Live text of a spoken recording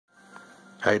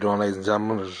How you doing, ladies and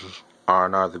gentlemen? This is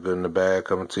R&R, the good and the bad,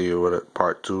 coming to you with a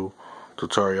part 2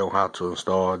 tutorial on how to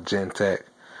install GEN-TEC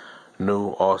new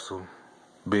awesome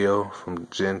build from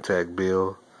GEN-TEC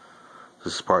Build.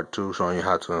 This is part 2 showing you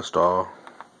how to install.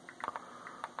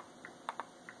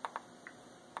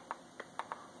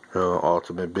 Real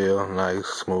ultimate build, nice,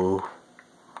 smooth,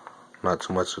 not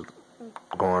too much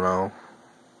going on.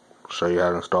 Show you how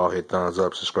to install. Hit thumbs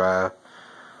up, subscribe,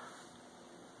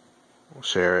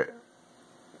 share it.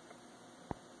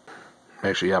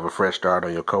 Make sure you have a fresh start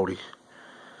on your KODI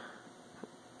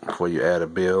before you add a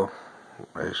build.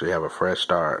 Make sure you have a fresh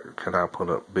start. You cannot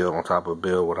put a build on top of a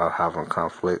build without having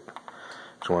conflict.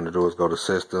 What you want to do is go to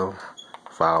System,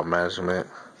 File Management.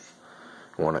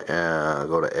 You want to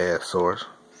go to Add Source.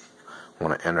 You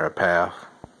want to enter a path.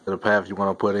 The path you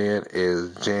want to put in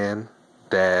is gen-tec.co,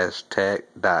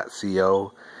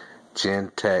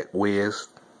 GEN-TEC Wiz.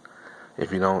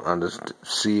 If you don't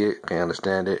see it, can't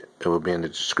understand it, it will be in the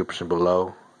description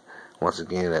below. Once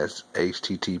again, that's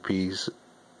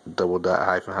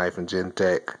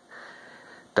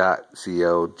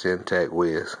https://gen-tec.co, GEN-TEC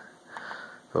Wiz.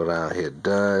 Go down, hit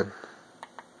done.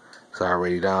 It's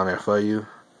already down there for you.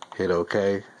 Hit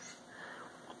OK.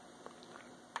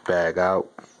 Bag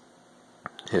out.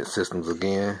 Hit Systems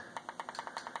again.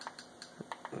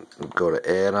 Go to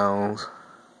Add-ons.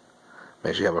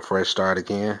 Make sure you have a fresh start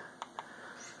again.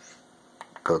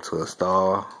 Go to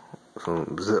Install.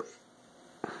 Some zip.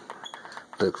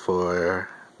 Look for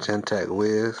GEN-TEC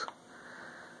Wiz.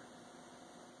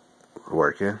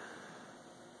 Working.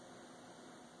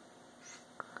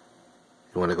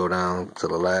 You want to go down to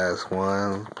the last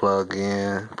one. Plug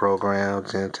in program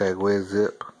GEN-TEC Wiz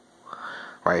zip.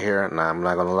 Right here. Now I'm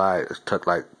not gonna lie, it took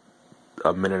like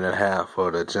a minute and a half for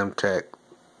the GEN-TEC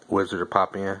wizard to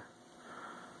pop in.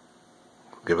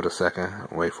 Give it a second.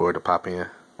 Wait for it to pop in.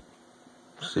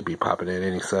 Should be popping in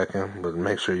any second, but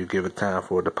make sure you give it time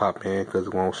for it to pop in because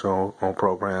it won't show on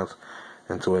programs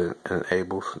until it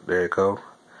enables. There you go.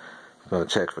 It's going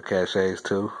to check for caches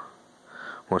too.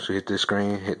 Once you hit this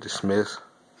screen, hit dismiss.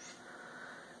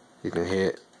 You can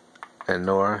hit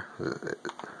ignore. There's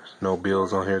no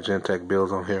builds on here, GEN-TEC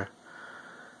builds on here.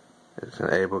 It's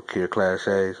enabled, clear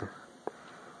caches.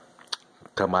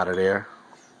 Come out of there.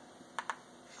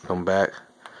 Come back.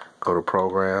 Go to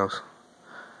programs.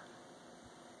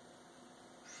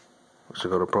 So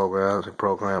go to programs and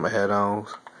program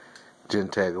add-ons.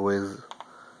 GEN-TEC Wiz.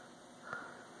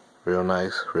 Real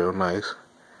nice, real nice.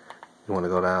 You want to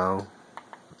go down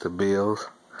to builds.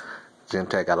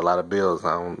 GEN-TEC got a lot of builds.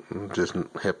 I'm just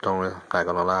hipped on it, not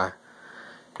gonna lie.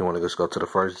 You want to just go to the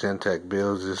first GEN-TEC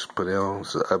builds, just put it on,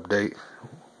 it's an update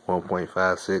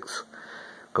 1.56.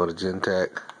 Go to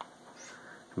GEN-TEC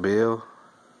build.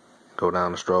 Go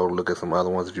down the stroll, look at some other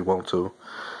ones if you want to.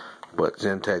 But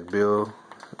GEN-TEC build,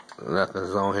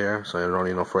 nothing's on here, so you don't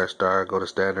need no fresh start. Go to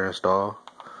standard install.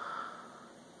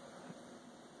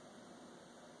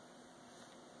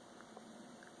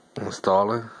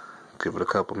 Installing. Give it a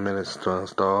couple minutes to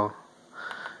install.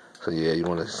 So yeah, you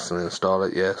want to install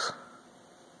it, yes.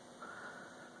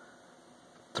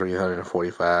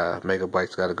 345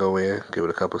 megabytes got to go in. Give it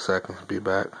a couple seconds, be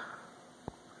back.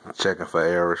 Checking for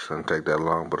errors, shouldn't take that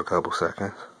long, but a couple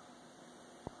seconds.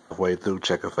 Halfway through,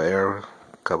 checking for errors,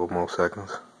 a couple more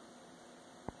seconds.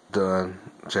 Done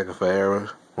checking for errors.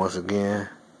 Once again,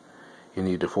 you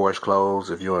need to force close.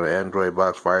 If you're on an Android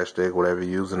box, Fire Stick, whatever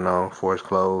you're using on, force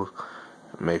close.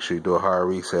 Make sure you do a hard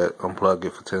reset. Unplug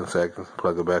it for 10 seconds.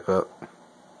 Plug it back up.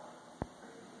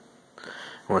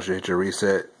 Once you hit your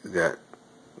reset, you got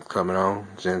coming on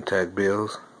GEN-TEC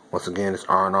builds. Once again, it's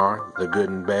R&R, the good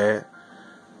and bad,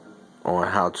 on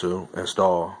how to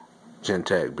install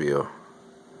GEN-TEC build.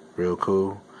 Real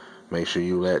cool. Make sure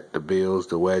you let the builds,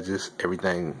 the wedges,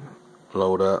 everything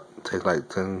load up. It takes like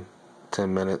 10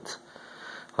 minutes.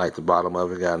 Like the bottom of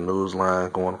it got a news line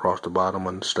going across the bottom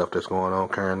and stuff that's going on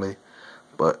currently.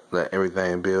 But let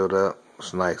everything build up.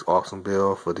 It's a nice, awesome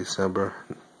build for December.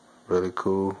 Really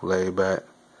cool, laid back.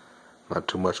 Not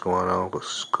too much going on, but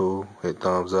it's cool. Hit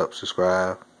thumbs up,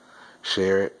 subscribe,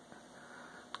 share it,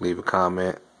 leave a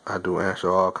comment. I do answer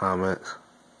all comments.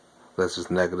 That's just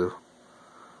negative.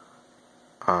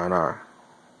 R&R.